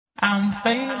I'm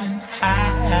feeling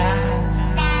high.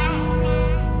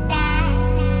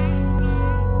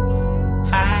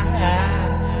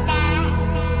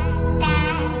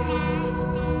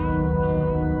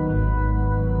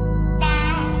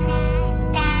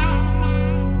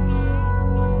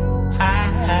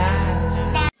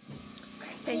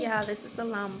 Hey y'all, this is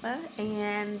Alamba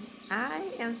and I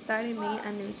am starting me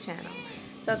a new channel.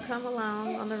 So come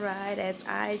along on the ride as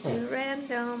I do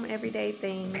random everyday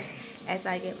things as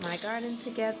I get my garden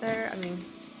together.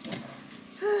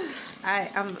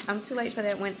 I'm too late for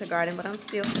that winter garden, but I'm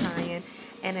still trying.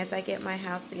 And as I get my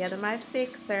house together, my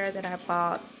fixer that I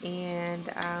bought, and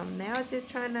now it's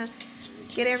just trying to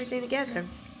get everything together.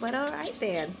 But alright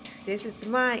then, this is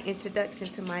my introduction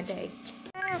to my day.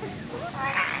 Okay.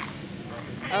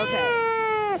 I'm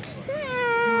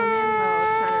in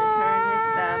Lowe's trying to return this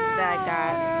stuff that I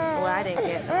got. Well, I didn't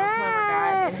get, my plumber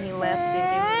got, and he left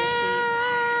and gave me the receipt.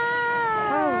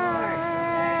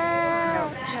 Oh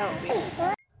Lord, help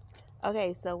me.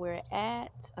 Okay, so we're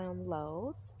at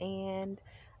Lowe's, and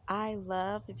I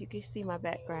love, if you can see my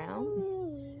background,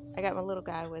 I got my little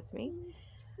guy with me.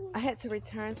 I had to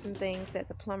return some things that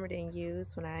the plumber didn't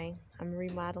use when I'm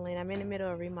remodeling. I'm in the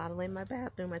middle of remodeling my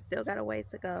bathroom. I still got a ways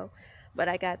to go, but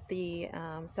I got the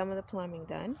some of the plumbing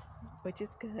done, which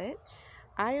is good.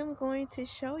 I am going to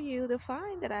show you the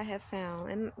find that I have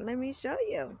found, and let me show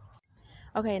you.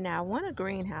 Okay, now I want a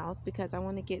greenhouse because I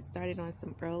want to get started on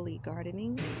some early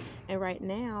gardening. And right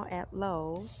now at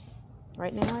Lowe's,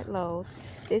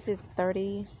 this is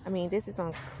this is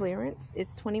on clearance.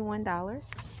 It's $21.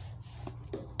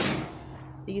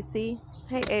 Do you see?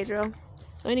 Hey, Adriel.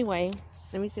 So anyway,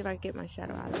 let me see if I can get my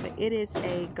shadow out of it. It is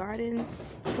a garden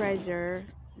treasure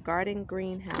garden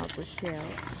greenhouse with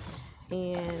shelves.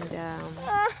 And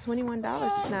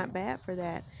 $21 is not bad for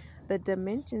that. The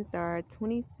dimensions are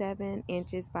 27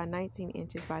 inches by 19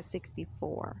 inches by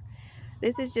 64.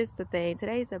 This is just the thing.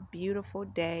 Today's a beautiful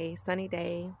day, sunny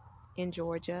day in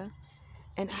Georgia.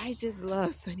 And I just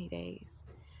love sunny days.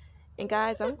 And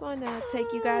guys, I'm going to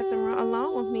take you guys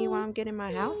along with me while I'm getting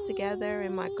my house together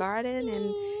and my garden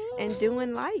and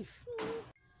doing life.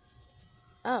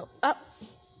 Oh.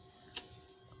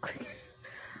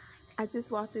 I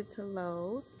just walked into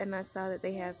Lowe's and I saw that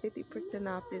they have 50%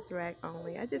 off this rack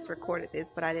only. I just recorded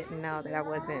this, but I didn't know that I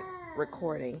wasn't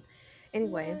recording.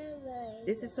 Anyway,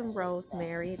 this is some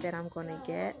rosemary that I'm going to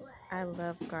get. I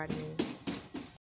love gardening.